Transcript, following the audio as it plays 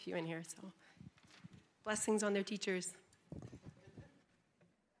few in here, so blessings on their teachers.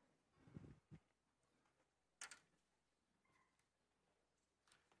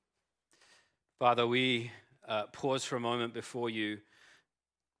 Father, we pause for a moment before you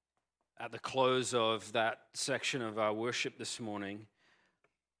at the close of that section of our worship this morning.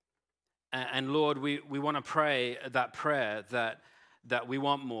 And Lord, we want to pray that prayer that we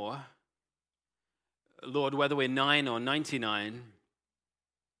want more. Lord, whether we're 9 or 99,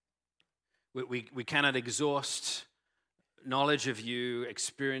 we cannot exhaust knowledge of you,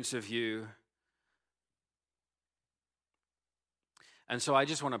 experience of you. And so I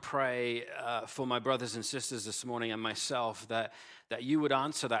just want to pray for my brothers and sisters this morning and myself that you would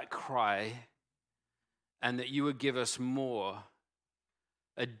answer that cry and that you would give us more,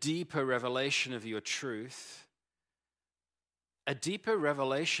 a deeper revelation of your truth, a deeper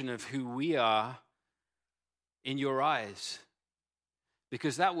revelation of who we are in your eyes,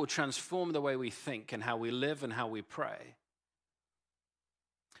 because that will transform the way we think and how we live and how we pray.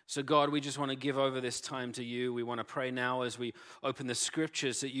 So God, we just want to give over this time to you. We want to pray now as we open the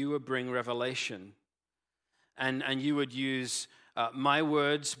scriptures that you would bring revelation and you would use my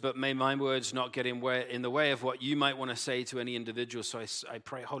words, but may my words not get in the way of what you might want to say to any individual. So I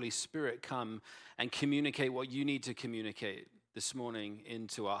pray, Holy Spirit, come and communicate what you need to communicate this morning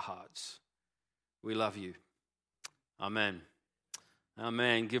into our hearts. We love you. Amen.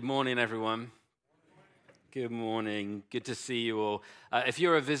 Amen. Good morning, everyone. Good morning. Good to see you all. If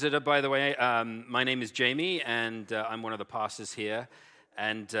you're a visitor, by the way, my name is Jamie, and I'm one of the pastors here.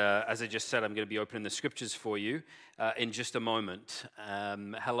 And as I just said, I'm going to be opening the scriptures for you in just a moment.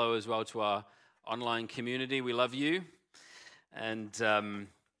 Hello as well to our online community. We love you.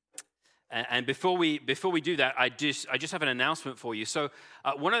 And before we do that, I just have an announcement for you. So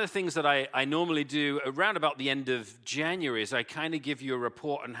one of the things that I normally do around about the end of January is I kind of give you a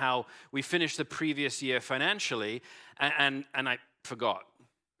report on how we finished the previous year financially, and I forgot.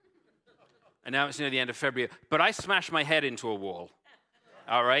 And now it's near the end of February, but I smashed my head into a wall,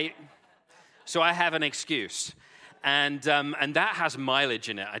 all right? So I have an excuse, and that has mileage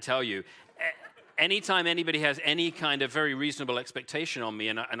in it, I tell you. Anytime anybody has any kind of very reasonable expectation on me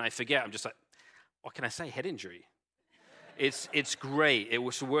and I forget, I'm just like, what can I say? Head injury. It's great. It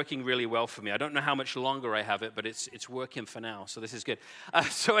was working really well for me. I don't know how much longer I have it, but it's working for now, so this is good.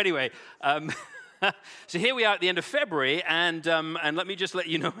 So anyway, so here we are at the end of February, and let me just let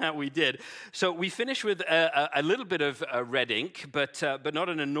you know how we did. So we finished with a little bit of red ink, but not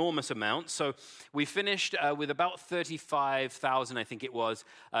an enormous amount. So we finished with about 35,000, I think it was,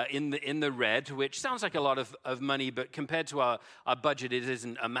 in the red, which sounds like a lot of money, but compared to our budget, it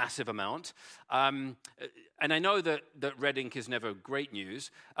isn't a massive amount. And I know that red ink is never great news,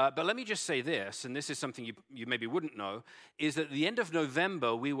 but let me just say this, and this is something you maybe wouldn't know, is that at the end of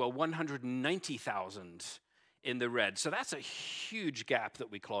November, we were 190,000 in the red. So that's a huge gap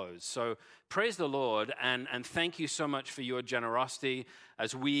that we closed. So praise the Lord, and thank you so much for your generosity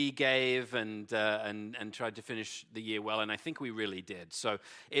as we gave and tried to finish the year well, and I think we really did. So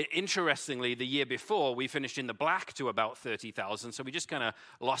interestingly, the year before, we finished in the black to about 30,000, so we just kind of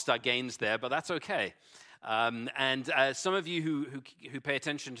lost our gains there, but that's okay. And some of you who pay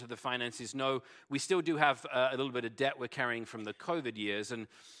attention to the finances know we still do have a little bit of debt we're carrying from the COVID years, and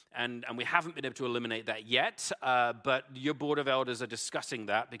we haven't been able to eliminate that yet, but your board of elders are discussing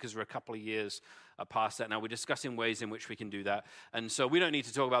that because we're a couple of years past that now. We're discussing ways in which we can do that, and so we don't need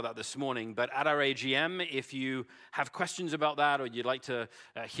to talk about that this morning, but at our AGM, if you have questions about that or you'd like to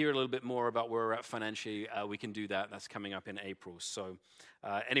hear a little bit more about where we're at financially, we can do that. That's coming up in April. So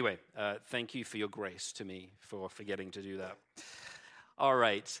anyway, thank you for your grace to me for forgetting to do that. All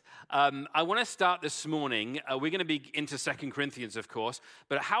right. I want to start this morning. We're going to be into 2 Corinthians, of course.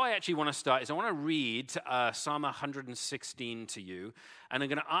 But how I actually want to start is I want to read Psalm 116 to you. And I'm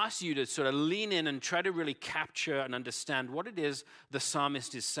going to ask you to sort of lean in and try to really capture and understand what it is the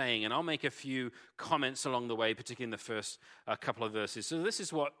psalmist is saying. And I'll make a few comments along the way, particularly in the first couple of verses. So this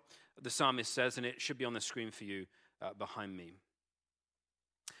is what the psalmist says, and it should be on the screen for you behind me.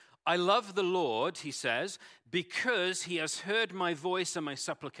 I love the Lord, he says, because he has heard my voice and my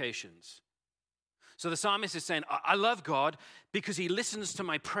supplications. So the psalmist is saying, I love God because he listens to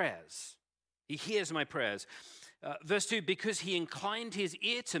my prayers. He hears my prayers. Verse 2, because he inclined his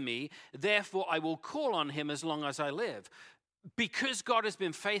ear to me, therefore I will call on him as long as I live. Because God has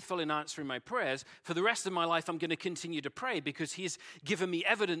been faithful in answering my prayers, for the rest of my life I'm going to continue to pray because he's given me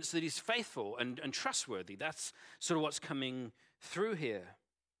evidence that he's faithful and trustworthy. That's sort of what's coming through here.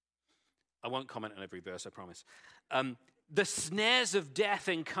 I won't comment on every verse, I promise. The snares of death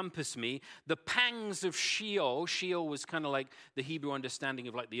encompass me. The pangs of Sheol. Sheol was kind of like the Hebrew understanding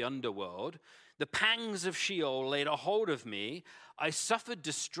of like the underworld. The pangs of Sheol laid a hold of me. I suffered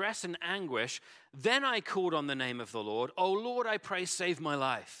distress and anguish. Then I called on the name of the Lord. O Lord, I pray, save my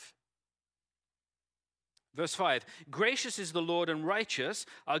life. Verse 5, gracious is the Lord and righteous.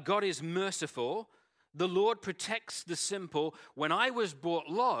 Our God is merciful. The Lord protects the simple. When I was brought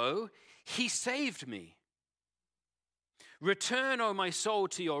low, he saved me. Return, O my soul,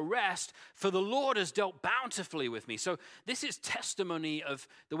 to your rest, for the Lord has dealt bountifully with me. So this is testimony of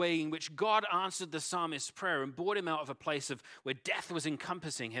the way in which God answered the psalmist's prayer and brought him out of a place of where death was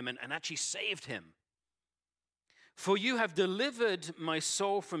encompassing him and actually saved him. For you have delivered my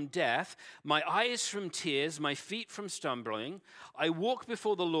soul from death, my eyes from tears, my feet from stumbling. I walk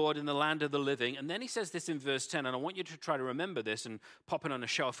before the Lord in the land of the living. And then he says this in verse 10, and I want you to try to remember this and pop it on a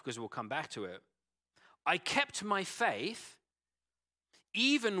shelf because we'll come back to it. I kept my faith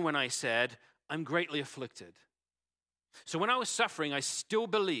even when I said, I'm greatly afflicted. So when I was suffering, I still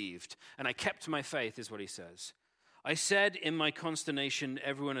believed, and I kept my faith, is what he says. I said in my consternation,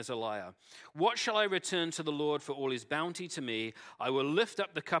 everyone is a liar. What shall I return to the Lord for all his bounty to me? I will lift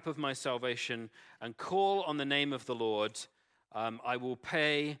up the cup of my salvation and call on the name of the Lord. I will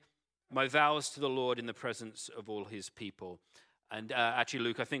pay my vows to the Lord in the presence of all his people. And actually,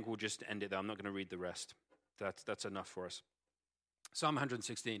 Luke, I think we'll just end it there. I'm not going to read the rest. That's enough for us. Psalm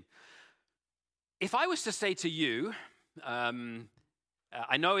 116. If I was to say to you,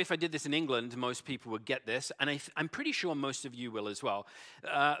 I know if I did this in England, most people would get this, and I'm pretty sure most of you will as well.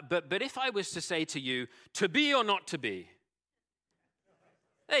 But if I was to say to you, to be or not to be?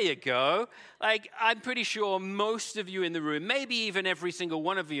 There you go. Like, I'm pretty sure most of you in the room, maybe even every single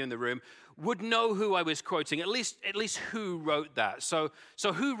one of you in the room, would know who I was quoting, at least who wrote that. So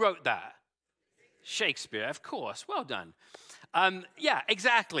who wrote that? Shakespeare, of course. Well done. Yeah,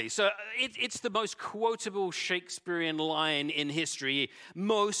 exactly. So it's the most quotable Shakespearean line in history.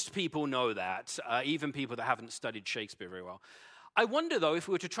 Most people know that, even people that haven't studied Shakespeare very well. I wonder, though, if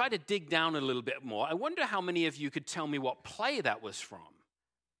we were to try to dig down a little bit more, I wonder how many of you could tell me what play that was from.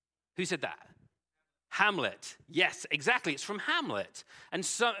 Who said that? Hamlet. Yes, exactly. It's from Hamlet. And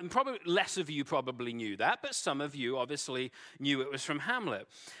probably less of you probably knew that, but some of you obviously knew it was from Hamlet.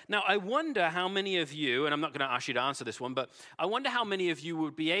 Now, I wonder how many of you, and I'm not going to ask you to answer this one, but I wonder how many of you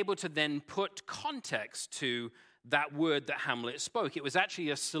would be able to then put context to that word that Hamlet spoke. It was actually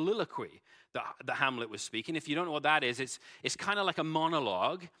a soliloquy that Hamlet was speaking. If you don't know what that is, it's kind of like a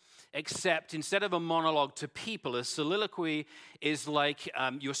monologue, except instead of a monologue to people, a soliloquy is like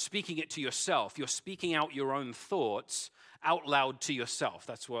you're speaking it to yourself. You're speaking out your own thoughts out loud to yourself.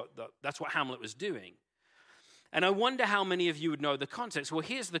 That's what Hamlet was doing. And I wonder how many of you would know the context. Well,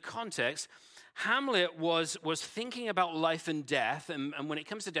 here's the context. Hamlet was thinking about life and death, and when it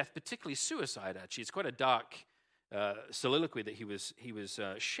comes to death, particularly suicide, actually. It's quite a dark soliloquy that he was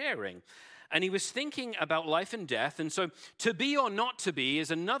sharing. And he was thinking about life and death. And so to be or not to be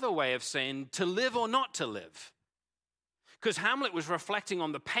is another way of saying to live or not to live. Because Hamlet was reflecting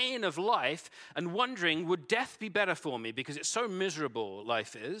on the pain of life and wondering, would death be better for me? Because it's so miserable,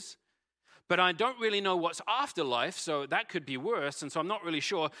 life is. But I don't really know what's after life, so that could be worse. And so I'm not really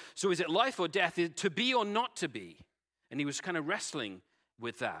sure. So is it life or death? Is it to be or not to be? And he was kind of wrestling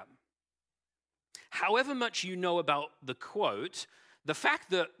with that. However much you know about the quote, the fact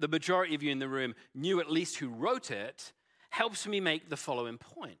that the majority of you in the room knew at least who wrote it helps me make the following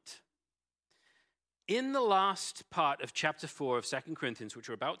point. In the last part of chapter 4 of 2 Corinthians, which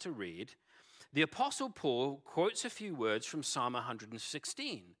we're about to read, the Apostle Paul quotes a few words from Psalm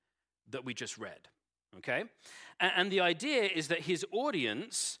 116 that we just read, okay? And the idea is that his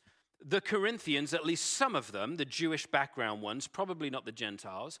audience, the Corinthians, at least some of them, the Jewish background ones, probably not the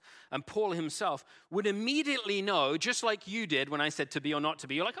Gentiles, and Paul himself would immediately know, just like you did when I said to be or not to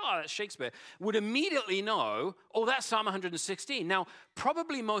be, you're like, oh, that's Shakespeare, would immediately know, oh, that's Psalm 116. Now,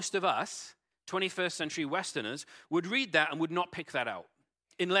 probably most of us, 21st century Westerners, would read that and would not pick that out,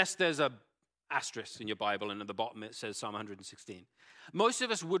 unless there's a asterisk in your Bible and at the bottom it says Psalm 116. Most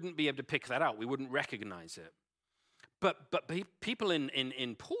of us wouldn't be able to pick that out. We wouldn't recognize it. But people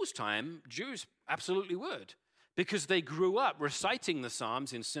in Paul's time, Jews, absolutely would, because they grew up reciting the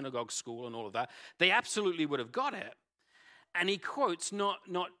Psalms in synagogue school and all of that. They absolutely would have got it. And he quotes not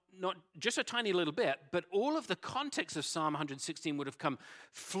just a tiny little bit, but all of the context of Psalm 116 would have come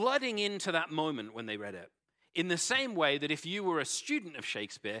flooding into that moment when they read it. In the same way that if you were a student of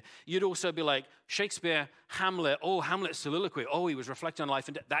Shakespeare, you'd also be like, Shakespeare, Hamlet, oh, Hamlet's soliloquy, oh, he was reflecting on life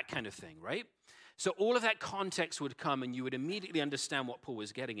and death, that kind of thing, right? So all of that context would come and you would immediately understand what Paul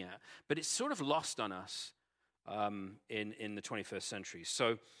was getting at. But it's sort of lost on us in the 21st century.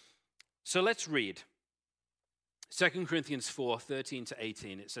 So let's read 2 Corinthians 4:13 to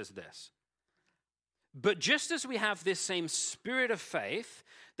 18. It says this. But just as we have this same spirit of faith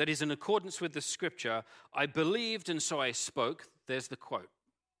that is in accordance with the scripture, I believed and so I spoke. There's the quote.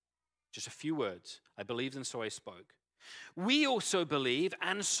 Just a few words. I believed and so I spoke. We also believe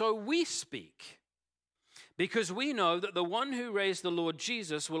and so we speak, because we know that the one who raised the Lord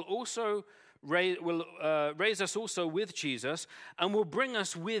Jesus will raise us also with Jesus and will bring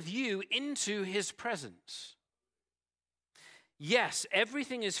us with you into his presence. Yes,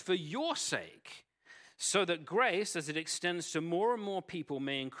 everything is for your sake, so that grace, as it extends to more and more people,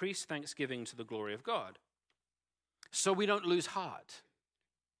 may increase thanksgiving to the glory of God. So we don't lose heart.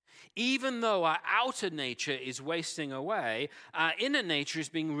 Even though our outer nature is wasting away, our inner nature is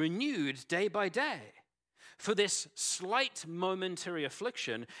being renewed day by day. For this slight momentary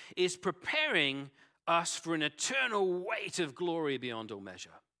affliction is preparing us for an eternal weight of glory beyond all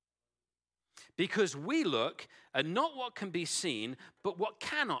measure. Because we look at not what can be seen, but what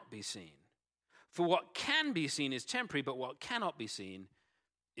cannot be seen. For what can be seen is temporary, but what cannot be seen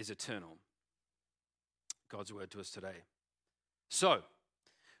is eternal. God's word to us today. So,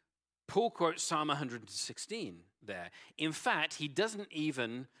 Paul quotes Psalm 116 there. In fact, he doesn't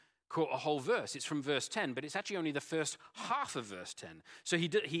even quote a whole verse. It's from verse 10, but it's actually only the first half of verse 10. So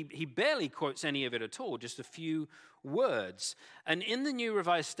he barely quotes any of it at all, just a few words. And in the New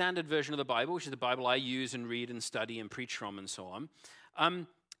Revised Standard Version of the Bible, which is the Bible I use and read and study and preach from and so on,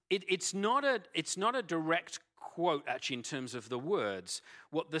 it's not a direct quote, actually, in terms of the words.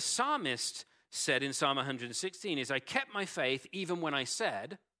 What the psalmist said in Psalm 116 is, I kept my faith even when I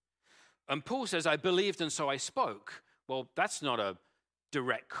said, and Paul says, I believed and so I spoke. Well, that's not a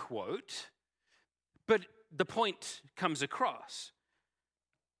direct quote, but the point comes across.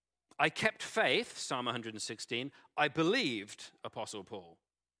 I kept faith, Psalm 116. I believed, Apostle Paul.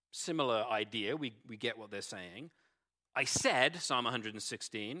 Similar idea, we get what they're saying. I said, Psalm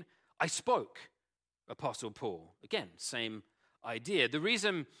 116. I spoke, Apostle Paul. Again, same idea. The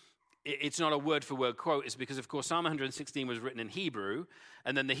reason it's not a word-for-word quote is because, of course, Psalm 116 was written in Hebrew,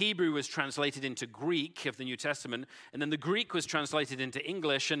 and then the Hebrew was translated into Greek of the New Testament, and then the Greek was translated into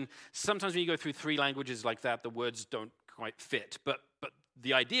English, and sometimes when you go through three languages like that, the words don't quite fit, but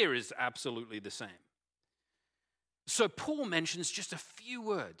the idea is absolutely the same. So Paul mentions just a few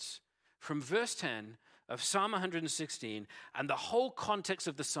words from verse 10 of Psalm 116, and the whole context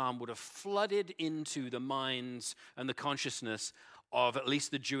of the psalm would have flooded into the minds and the consciousness of at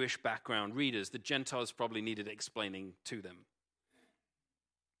least the Jewish background readers. The Gentiles probably needed explaining to them.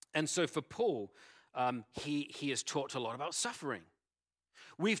 And so for Paul, he has talked a lot about suffering.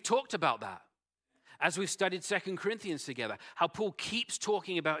 We've talked about that as we've studied 2 Corinthians together, how Paul keeps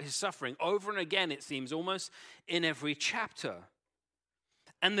talking about his suffering over and again, it seems, almost in every chapter.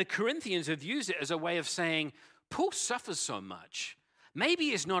 And the Corinthians have used it as a way of saying, Paul suffers so much. Maybe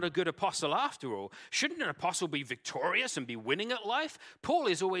he's not a good apostle after all. Shouldn't an apostle be victorious and be winning at life? Paul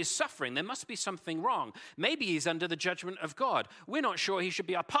is always suffering. There must be something wrong. Maybe he's under the judgment of God. We're not sure he should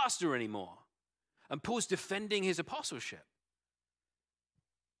be our pastor anymore. And Paul's defending his apostleship.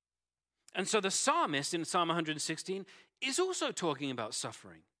 And so the psalmist in Psalm 116 is also talking about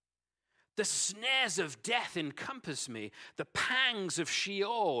suffering. The snares of death encompass me. The pangs of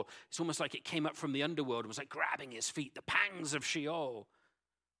Sheol. It's almost like it came up from the underworld. It was like grabbing his feet. The pangs of Sheol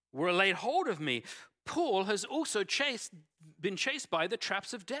were laid hold of me. Paul has also been chased by the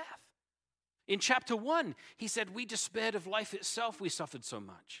traps of death. In chapter 1, he said, we despaired of life itself. We suffered so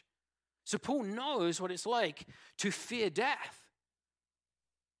much. So Paul knows what it's like to fear death.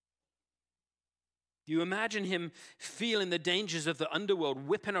 You imagine him feeling the dangers of the underworld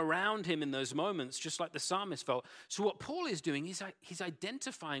whipping around him in those moments, just like the psalmist felt. So what Paul is doing, he's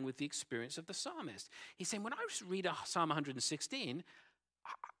identifying with the experience of the psalmist. He's saying, when I read Psalm 116,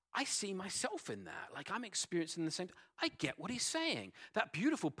 I see myself in that. Like I'm experiencing the same. I get what he's saying. That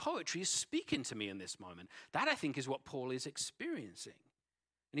beautiful poetry is speaking to me in this moment. That, I think, is what Paul is experiencing.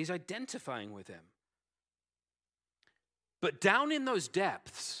 And he's identifying with him. But down in those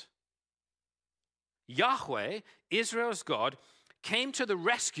depths, Yahweh, Israel's God, came to the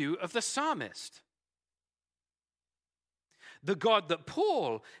rescue of the psalmist. The God that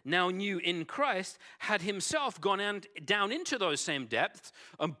Paul now knew in Christ had himself gone down into those same depths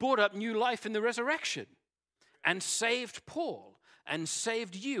and brought up new life in the resurrection and saved Paul and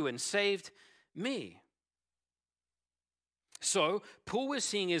saved you and saved me. So Paul was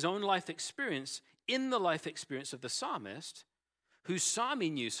seeing his own life experience in the life experience of the psalmist, whose psalm he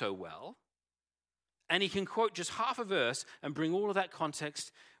knew so well. And he can quote just half a verse and bring all of that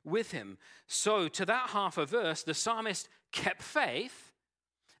context with him. So to that half a verse, the psalmist kept faith,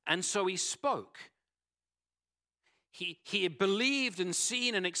 and so he spoke. He had believed and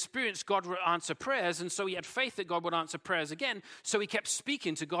seen and experienced God would answer prayers, and so he had faith that God would answer prayers again, so he kept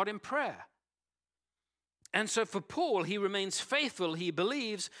speaking to God in prayer. And so for Paul, he remains faithful, he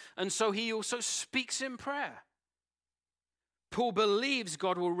believes, and so he also speaks in prayer. Paul believes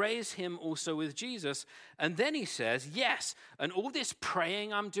God will raise him also with Jesus, and then he says, yes, and all this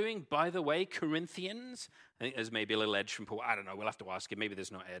praying I'm doing, by the way, Corinthians, I think there's maybe a little edge from Paul, I don't know, we'll have to ask him, maybe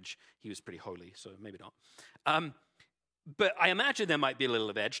there's no edge, he was pretty holy, so maybe not. But I imagine there might be a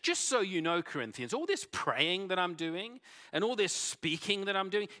little of edge. Just so you know, Corinthians, all this praying that I'm doing and all this speaking that I'm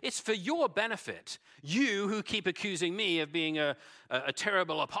doing, it's for your benefit. You who keep accusing me of being a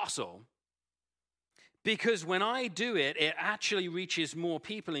terrible apostle. Because when I do it, it actually reaches more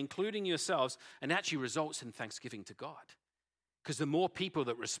people, including yourselves, and actually results in thanksgiving to God. Because the more people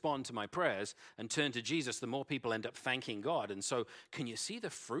that respond to my prayers and turn to Jesus, the more people end up thanking God. And so, can you see the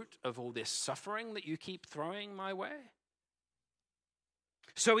fruit of all this suffering that you keep throwing my way?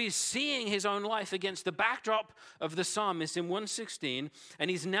 So he's seeing his own life against the backdrop of the psalmist in 116, and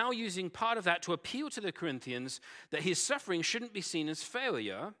he's now using part of that to appeal to the Corinthians that his suffering shouldn't be seen as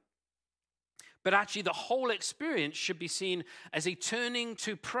failure, but actually the whole experience should be seen as a turning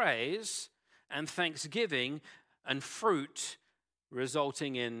to praise and thanksgiving and fruit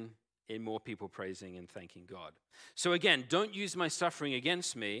resulting in more people praising and thanking God. So again, don't use my suffering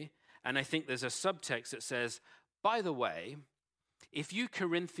against me, and I think there's a subtext that says, by the way, if you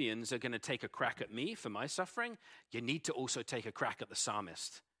Corinthians are going to take a crack at me for my suffering, you need to also take a crack at the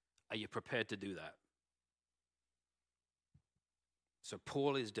psalmist. Are you prepared to do that? So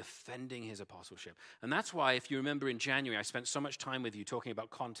Paul is defending his apostleship. And that's why, if you remember in January, I spent so much time with you talking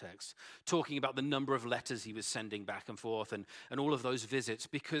about context, talking about the number of letters he was sending back and forth and all of those visits,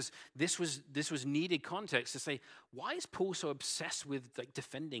 because this was needed context to say, why is Paul so obsessed with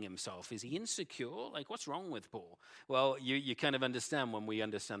defending himself? Is he insecure? What's wrong with Paul? Well, you kind of understand when we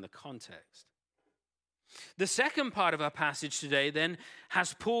understand the context. The second part of our passage today then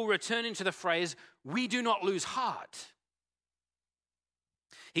has Paul returning to the phrase, we do not lose heart.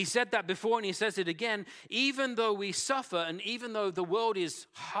 He said that before and he says it again, even though we suffer and even though the world is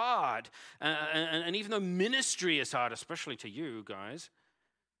hard and even though ministry is hard, especially to you guys,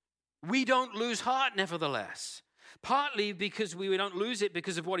 we don't lose heart nevertheless. Partly because we don't lose it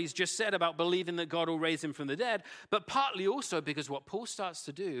because of what he's just said about believing that God will raise him from the dead, but partly also because what Paul starts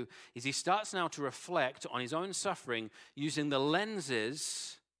to do is he starts now to reflect on his own suffering using the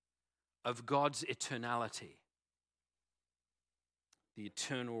lenses of God's eternality. The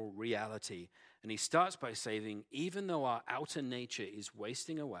eternal reality. And he starts by saying, even though our outer nature is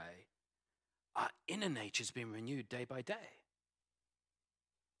wasting away, our inner nature is being renewed day by day.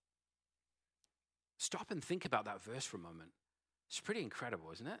 Stop and think about that verse for a moment. It's pretty incredible,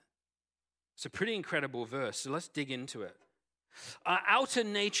 isn't it? It's a pretty incredible verse, so let's dig into it. Our outer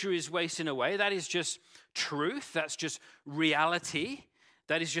nature is wasting away. That is just truth. That's just reality.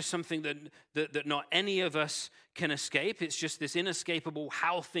 That is just something that not any of us can escape. It's just this inescapable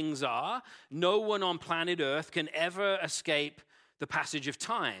how things are. No one on planet Earth can ever escape the passage of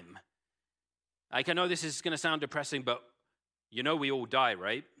time. I know this is going to sound depressing, but you know we all die,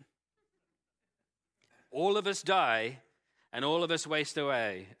 right? All of us die, and all of us waste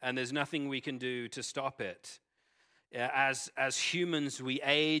away, and there's nothing we can do to stop it. As humans, we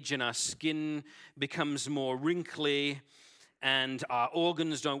age, and our skin becomes more wrinkly, and our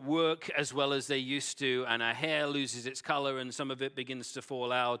organs don't work as well as they used to, and our hair loses its color, and some of it begins to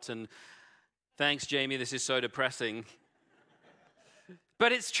fall out. And thanks, Jamie, this is so depressing.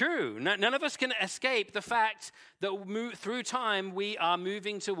 But it's true. None of us can escape the fact that through time we are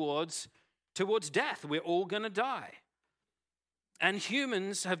moving towards death. We're all going to die. And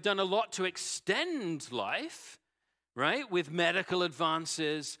humans have done a lot to extend life, right? With medical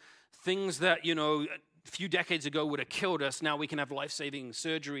advances, things that, a few decades ago would have killed us. Now we can have life-saving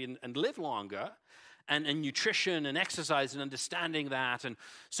surgery and live longer. And nutrition and exercise and understanding that. And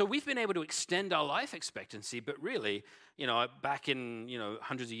so we've been able to extend our life expectancy. But really, back in,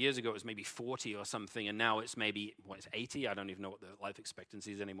 hundreds of years ago, it was maybe 40 or something. And now it's maybe, it's 80? I don't even know what the life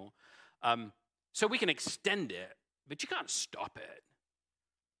expectancy is anymore. So we can extend it, but you can't stop it.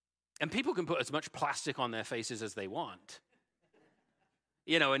 And people can put as much plastic on their faces as they want.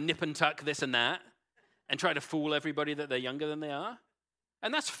 And nip and tuck this and that. And try to fool everybody that they're younger than they are.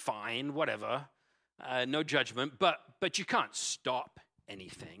 And that's fine, whatever. No judgment. But you can't stop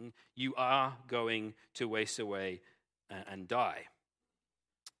anything. You are going to waste away and die.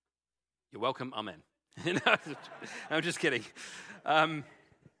 You're welcome. Amen. No, I'm just kidding. How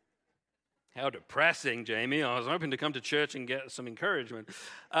depressing, Jamie. I was hoping to come to church and get some encouragement.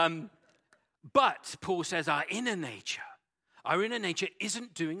 But Paul says our inner nature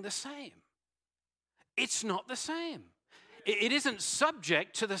isn't doing the same. It's not the same. It isn't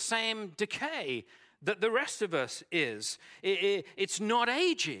subject to the same decay that the rest of us is. It's not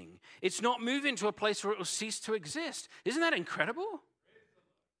aging. It's not moving to a place where it will cease to exist. Isn't that incredible?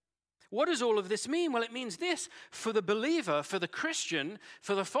 What does all of this mean? Well, it means this: for the believer, for the Christian,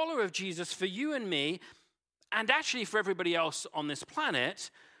 for the follower of Jesus, for you and me, and actually for everybody else on this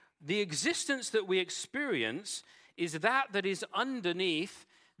planet, the existence that we experience is that is underneath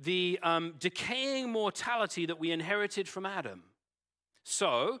the decaying mortality that we inherited from Adam.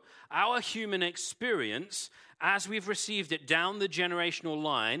 So, our human experience, as we've received it down the generational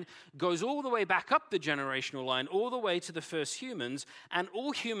line, goes all the way back up the generational line, all the way to the first humans, and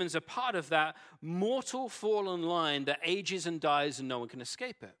all humans are part of that mortal fallen line that ages and dies and no one can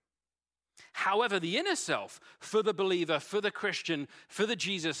escape it. However, the inner self, for the believer, for the Christian, for the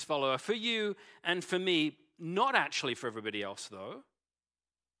Jesus follower, for you and for me, not actually for everybody else though,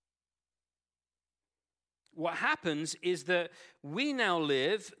 what happens is that we now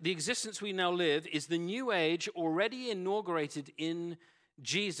live, the existence we now live is the new age already inaugurated in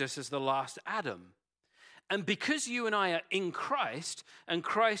Jesus as the last Adam. And because you and I are in Christ, and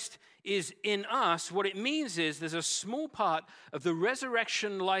Christ is in us, what it means is there's a small part of the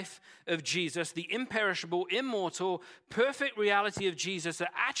resurrection life of Jesus, the imperishable, immortal, perfect reality of Jesus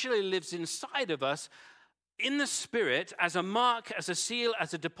that actually lives inside of us in the Spirit as a mark, as a seal,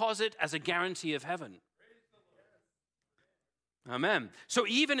 as a deposit, as a guarantee of heaven. Amen. So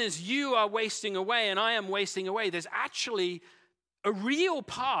even as you are wasting away and I am wasting away, there's actually a real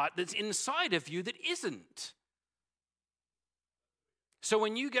part that's inside of you that isn't. So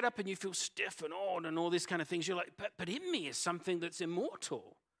when you get up and you feel stiff and old and all these kind of things, you're like, but in me is something that's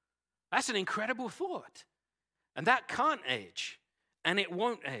immortal. That's an incredible thought. And that can't age, and it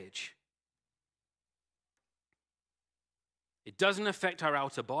won't age. It doesn't affect our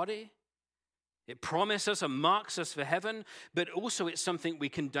outer body. It promises us and marks us for heaven, but also it's something we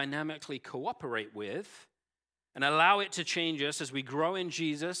can dynamically cooperate with and allow it to change us as we grow in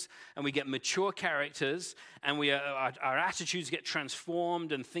Jesus and we get mature characters and our attitudes get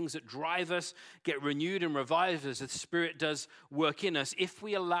transformed and things that drive us get renewed and revived as the Spirit does work in us if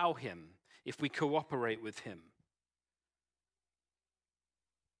we allow Him, if we cooperate with Him.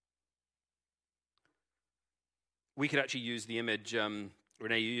 We could actually use the image,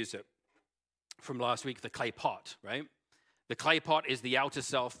 Renee, you used it, from last week, the clay pot, right? The clay pot is the outer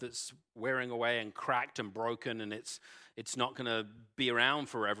self that's wearing away and cracked and broken, and it's not going to be around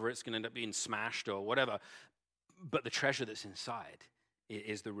forever. It's going to end up being smashed or whatever. But the treasure that's inside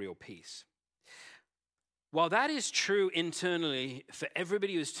is the real piece. While that is true internally for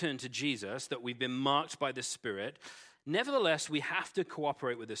everybody who's turned to Jesus, that we've been marked by the Spirit, nevertheless, we have to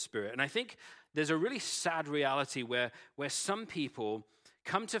cooperate with the Spirit. And I think there's a really sad reality where some people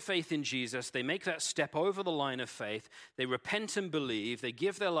come to faith in Jesus, they make that step over the line of faith, they repent and believe, they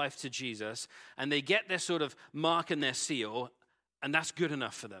give their life to Jesus, and they get their sort of mark and their seal, and that's good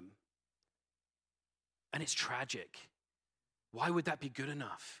enough for them. And it's tragic. Why would that be good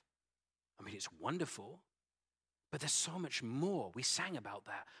enough? I mean, it's wonderful, but there's so much more. We sang about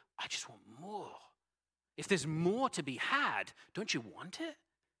that. I just want more. If there's more to be had, don't you want it?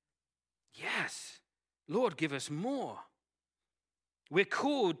 Yes. Lord, give us more. We're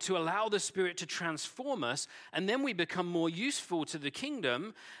called to allow the Spirit to transform us, and then we become more useful to the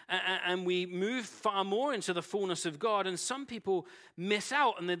kingdom, and we move far more into the fullness of God. And some people miss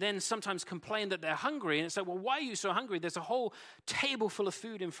out, and they then sometimes complain that they're hungry. And it's like, well, why are you so hungry? There's a whole table full of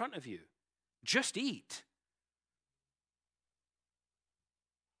food in front of you. Just eat.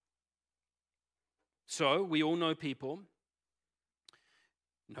 So we all know people,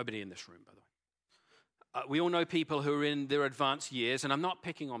 nobody in this room, by the way. We all know people who are in their advanced years, and I'm not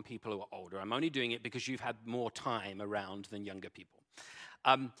picking on people who are older. I'm only doing it because you've had more time around than younger people.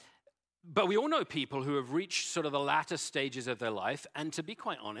 But we all know people who have reached sort of the latter stages of their life, and to be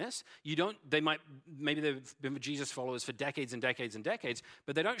quite honest, maybe they've been with Jesus followers for decades and decades and decades,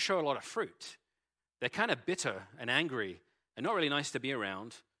 but they don't show a lot of fruit. They're kind of bitter and angry and not really nice to be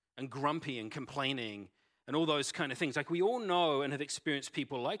around and grumpy and complaining and all those kind of things. Like, we all know and have experienced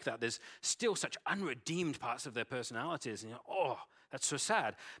people like that. There's still such unredeemed parts of their personalities. And oh, that's so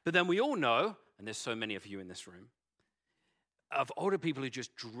sad. But then we all know, and there's so many of you in this room, of older people who are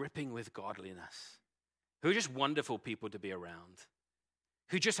just dripping with godliness, who are just wonderful people to be around,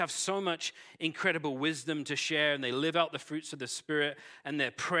 who just have so much incredible wisdom to share, and they live out the fruits of the Spirit, and they're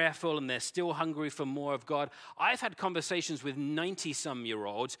prayerful, and they're still hungry for more of God. I've had conversations with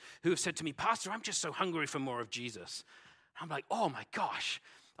 90-some-year-olds who have said to me, Pastor, I'm just so hungry for more of Jesus. I'm like, oh my gosh,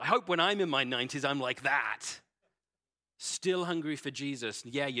 I hope when I'm in my 90s, I'm like that. Still hungry for Jesus.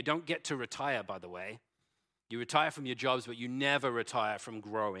 Yeah, you don't get to retire, by the way. You retire from your jobs, but you never retire from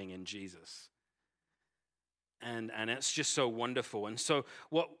growing in Jesus. And it's just so wonderful. And so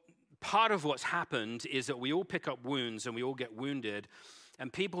part of what's happened is that we all pick up wounds and we all get wounded.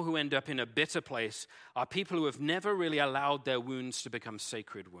 And people who end up in a bitter place are people who have never really allowed their wounds to become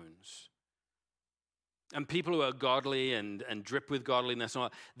sacred wounds. And people who are godly and drip with godliness,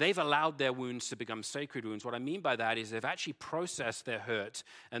 they've allowed their wounds to become sacred wounds. What I mean by that is they've actually processed their hurt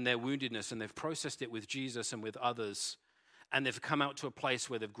and their woundedness, and they've processed it with Jesus and with others. And they've come out to a place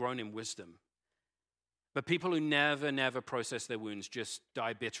where they've grown in wisdom. But people who never process their wounds just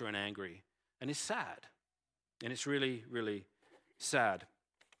die bitter and angry. And it's sad. And it's really, really sad.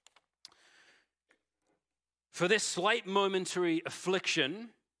 For this slight momentary affliction,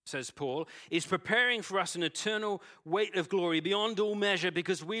 says Paul, is preparing for us an eternal weight of glory beyond all measure,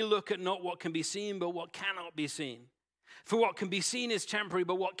 because we look at not what can be seen, but what cannot be seen. For what can be seen is temporary,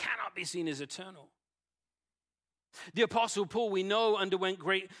 but what cannot be seen is eternal. The Apostle Paul, we know, underwent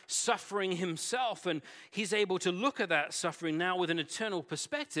great suffering himself, and he's able to look at that suffering now with an eternal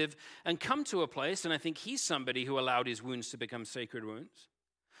perspective and come to a place, and I think he's somebody who allowed his wounds to become sacred wounds,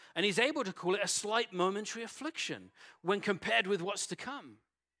 and he's able to call it a slight momentary affliction when compared with what's to come.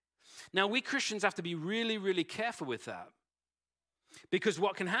 Now, we Christians have to be really, really careful with that, because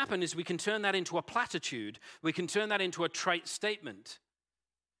what can happen is we can turn that into a platitude. We can turn that into a trite statement.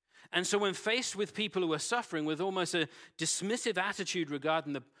 And so when faced with people who are suffering with almost a dismissive attitude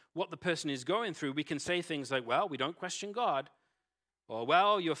regarding what the person is going through, we can say things like, well, we don't question God, or,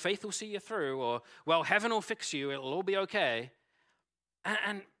 well, your faith will see you through, or, well, heaven will fix you, it'll all be okay.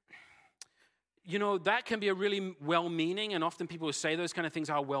 And you know, that can be a really well-meaning, and often people who say those kind of things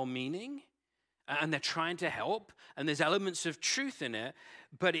are well-meaning, and they're trying to help, and there's elements of truth in it,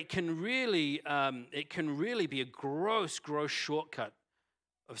 but it can really be a gross shortcut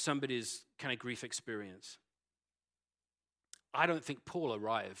of somebody's kind of grief experience. I don't think Paul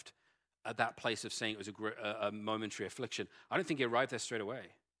arrived at that place of saying it was a momentary affliction. I don't think he arrived there straight away.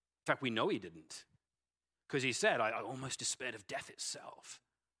 In fact, we know he didn't, because he said, I almost despaired of death itself.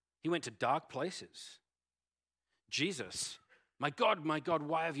 He went to dark places. Jesus, my God,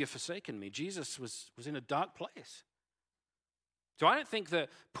 why have you forsaken me? Jesus was in a dark place. So I don't think that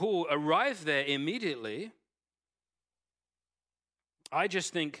Paul arrived there immediately. I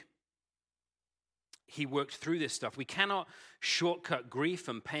just think he worked through this stuff. We cannot shortcut grief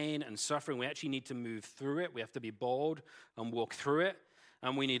and pain and suffering. We actually need to move through it. We have to be bold and walk through it.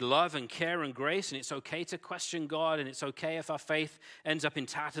 And we need love and care and grace. And it's okay to question God. And it's okay if our faith ends up in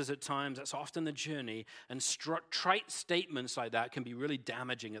tatters at times. That's often the journey. And trite statements like that can be really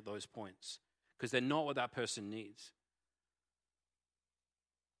damaging at those points, because they're not what that person needs.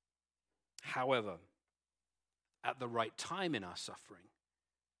 However, at the right time in our suffering,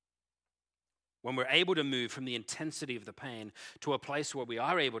 when we're able to move from the intensity of the pain to a place where we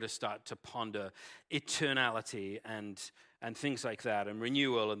are able to start to ponder eternality and things like that, and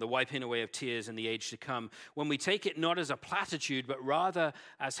renewal and the wiping away of tears in the age to come, when we take it not as a platitude, but rather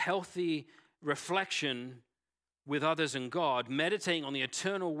as healthy reflection with others and God, meditating on the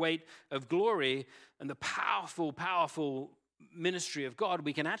eternal weight of glory and the powerful, powerful ministry of God,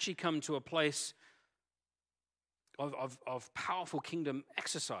 we can actually come to a place of powerful kingdom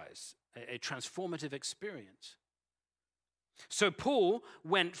exercise, a transformative experience. So Paul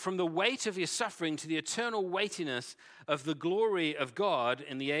went from the weight of his suffering to the eternal weightiness of the glory of God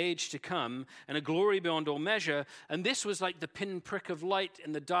in the age to come, and a glory beyond all measure. And this was like the pinprick of light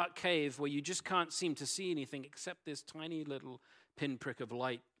in the dark cave where you just can't seem to see anything except this tiny little pinprick of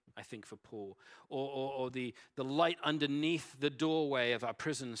light, I think, for Paul, or the light underneath the doorway of our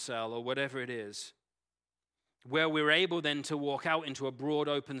prison cell, or whatever it is, where we're able then to walk out into a broad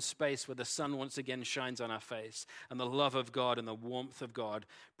open space where the sun once again shines on our face, and the love of God and the warmth of God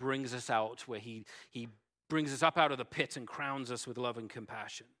brings us out, where he brings us up out of the pit and crowns us with love and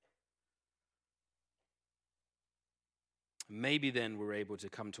compassion. Maybe then we're able to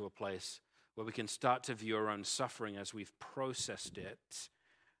come to a place where we can start to view our own suffering as we've processed it,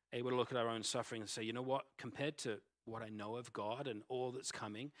 able to look at our own suffering and say, you know what, compared to what I know of God and all that's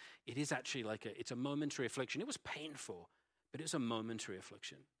coming, it is actually it's a momentary affliction. It was painful, but it's a momentary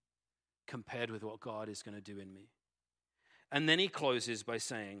affliction compared with what God is going to do in me. And then he closes by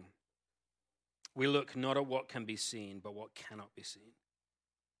saying, we look not at what can be seen, but what cannot be seen.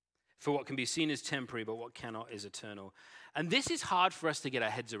 For what can be seen is temporary, but what cannot is eternal. And this is hard for us to get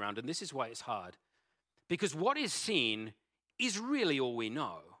our heads around, and this is why it's hard. Because what is seen is really all we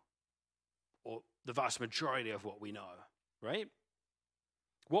know, or the vast majority of what we know, right?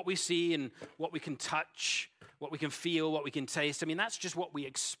 What we see and what we can touch, what we can feel, what we can taste, I mean, that's just what we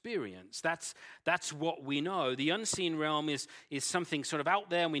experience. That's what we know. The unseen realm is something sort of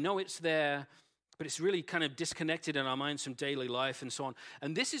out there, and we know it's there, but it's really kind of disconnected in our minds from daily life and so on.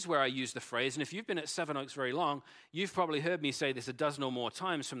 And this is where I use the phrase, and if you've been at Seven Oaks very long, you've probably heard me say this a dozen or more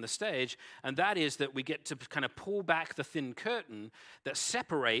times from the stage, and that is that we get to kind of pull back the thin curtain that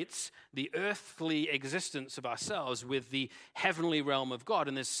separates the earthly existence of ourselves with the heavenly realm of God.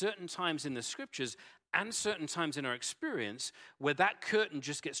 And there's certain times in the scriptures and certain times in our experience where that curtain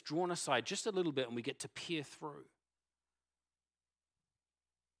just gets drawn aside just a little bit and we get to peer through.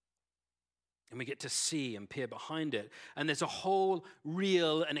 And we get to see and peer behind it. And there's a whole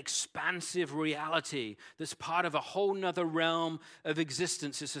real and expansive reality that's part of a whole nother realm of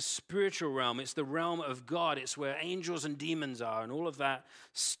existence. It's a spiritual realm. It's the realm of God. It's where angels and demons are and all of that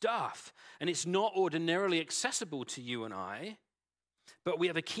stuff. And it's not ordinarily accessible to you and I, but we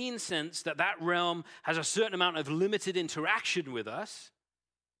have a keen sense that that realm has a certain amount of limited interaction with us.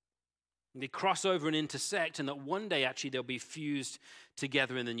 They cross over and intersect, and that one day actually they'll be fused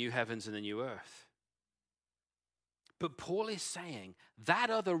together in the new heavens and the new earth. But Paul is saying that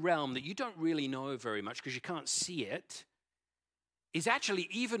other realm that you don't really know very much because you can't see it is actually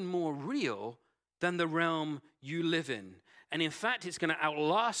even more real than the realm you live in. And in fact, it's going to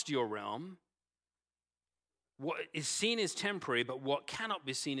outlast your realm. What is seen is temporary, but what cannot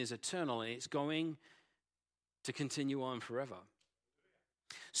be seen is eternal, and it's going to continue on forever.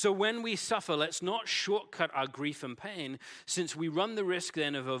 So when we suffer, let's not shortcut our grief and pain, since we run the risk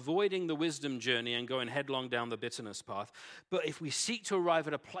then of avoiding the wisdom journey and going headlong down the bitterness path. But if we seek to arrive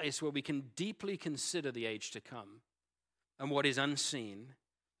at a place where we can deeply consider the age to come and what is unseen,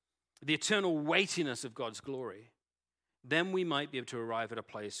 the eternal weightiness of God's glory, then we might be able to arrive at a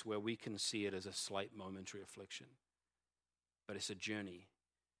place where we can see it as a slight momentary affliction. But it's a journey,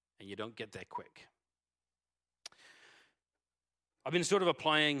 and you don't get there quick. I've been sort of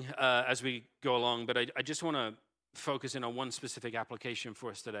applying as we go along, but I just want to focus in on one specific application for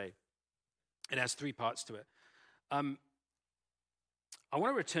us today. It has three parts to it. I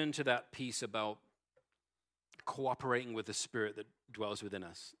want to return to that piece about cooperating with the Spirit that dwells within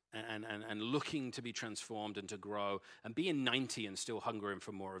us and looking to be transformed and to grow and being 90 and still hungering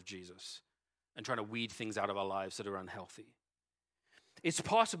for more of Jesus and trying to weed things out of our lives that are unhealthy. It's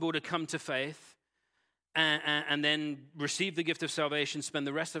possible to come to faith and then receive the gift of salvation, spend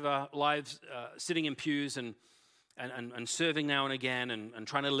the rest of our lives sitting in pews and serving now and again and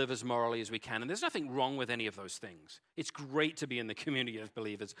trying to live as morally as we can. And there's nothing wrong with any of those things. It's great to be in the community of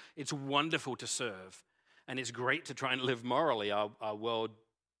believers. It's wonderful to serve. And it's great to try and live morally. Our world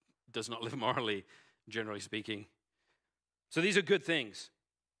does not live morally, generally speaking. So these are good things.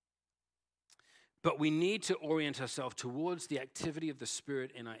 But we need to orient ourselves towards the activity of the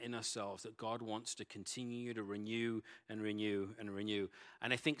Spirit in our inner selves that God wants to continue to renew and renew and renew.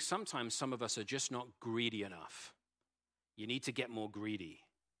 And I think sometimes some of us are just not greedy enough. You need to get more greedy.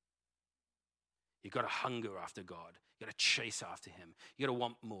 You've got to hunger after God. You've got to chase after him. You've got to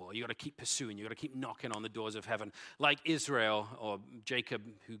want more. You've got to keep pursuing. You've got to keep knocking on the doors of heaven. Like Israel, or Jacob,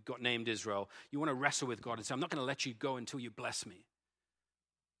 who got named Israel, you want to wrestle with God and say, I'm not going to let you go until you bless me.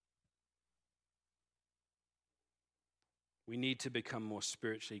 We need to become more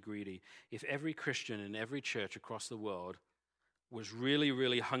spiritually greedy. If every Christian in every church across the world was really,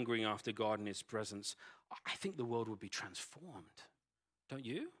 really hungering after God and his presence, I think the world would be transformed. Don't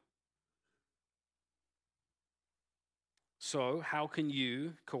you? So how can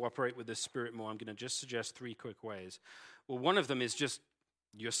you cooperate with the Spirit more? I'm going to just suggest three quick ways. Well, one of them is just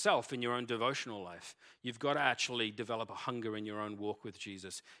yourself in your own devotional life. You've got to actually develop a hunger in your own walk with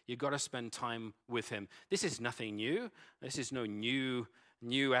Jesus. You've got to spend time with him. This is nothing new. This is no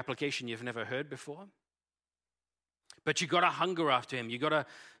new application you've never heard before. But you've got to hunger after him. You've got to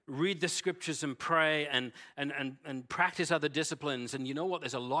read the scriptures and pray and practice other disciplines. And you know what?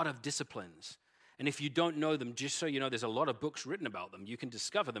 There's a lot of disciplines. And if you don't know them, just so you know, there's a lot of books written about them. You can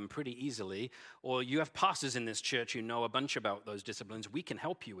discover them pretty easily. Or you have pastors in this church who know a bunch about those disciplines. We can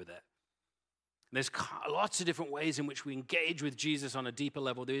help you with it. There's lots of different ways in which we engage with Jesus on a deeper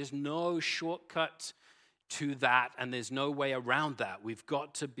level. There is no shortcut to that, and there's no way around that. We've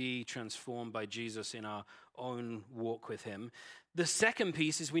got to be transformed by Jesus in our own walk with him. The second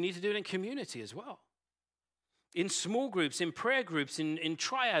piece is we need to do it in community as well. in small groups, in prayer groups, in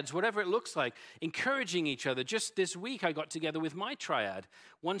triads, whatever it looks like, encouraging each other. Just this week, I got together with my triad.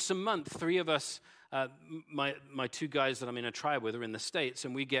 Once a month, three of us, my two guys that I'm in a triad with are in the States,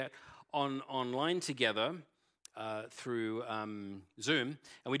 and we get online together through Zoom,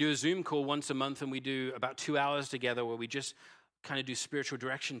 and we do a Zoom call once a month, and we do about 2 hours together where we just kind of do spiritual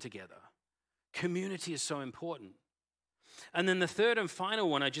direction together. Community is so important. And then the third and final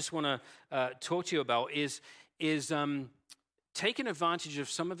one I just want to talk to you about is taking advantage of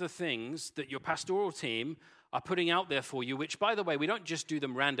some of the things that your pastoral team are putting out there for you, which, by the way, we don't just do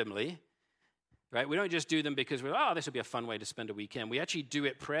them randomly, right? We don't just do them because this will be a fun way to spend a weekend. We actually do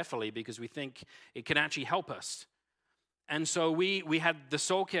it prayerfully because we think it can actually help us. And so we had the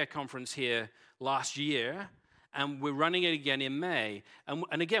Soul Care Conference here last year, and we're running it again in May.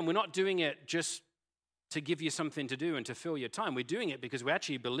 And again, we're not doing it just to give you something to do and to fill your time. We're doing it because we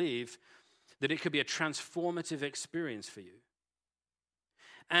actually believe that it could be a transformative experience for you.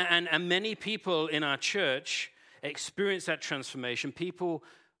 And many people in our church experienced that transformation. People's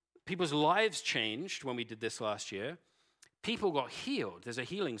lives changed when we did this last year. People got healed. There's a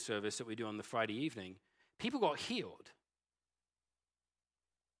healing service that we do on the Friday evening. People got healed.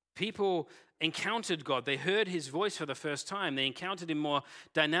 People encountered God. They heard his voice for the first time. They encountered him more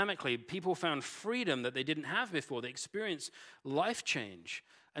dynamically. People found freedom that they didn't have before. They experienced life change.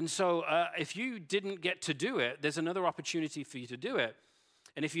 And so if you didn't get to do it, there's another opportunity for you to do it.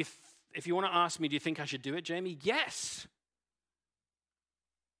 And if you want to ask me, do you think I should do it, Jamie? Yes.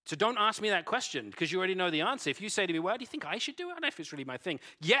 So don't ask me that question because you already know the answer. If you say to me, well, do you think I should do it? I don't know if it's really my thing.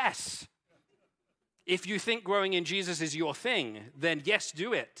 Yes. If you think growing in Jesus is your thing, then yes,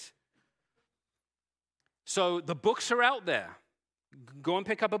 do it. So the books are out there. Go and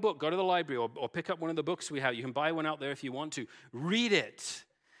pick up a book. Go to the library or pick up one of the books we have. You can buy one out there if you want to. Read it.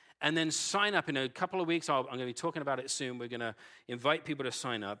 And then sign up. In a couple of weeks, I'm going to be talking about it soon. We're going to invite people to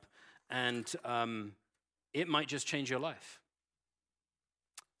sign up. And it might just change your life.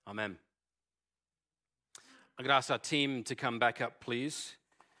 Amen. I'm going to ask our team to come back up, please.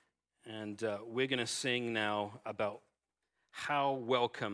 And we're going to sing now about how welcome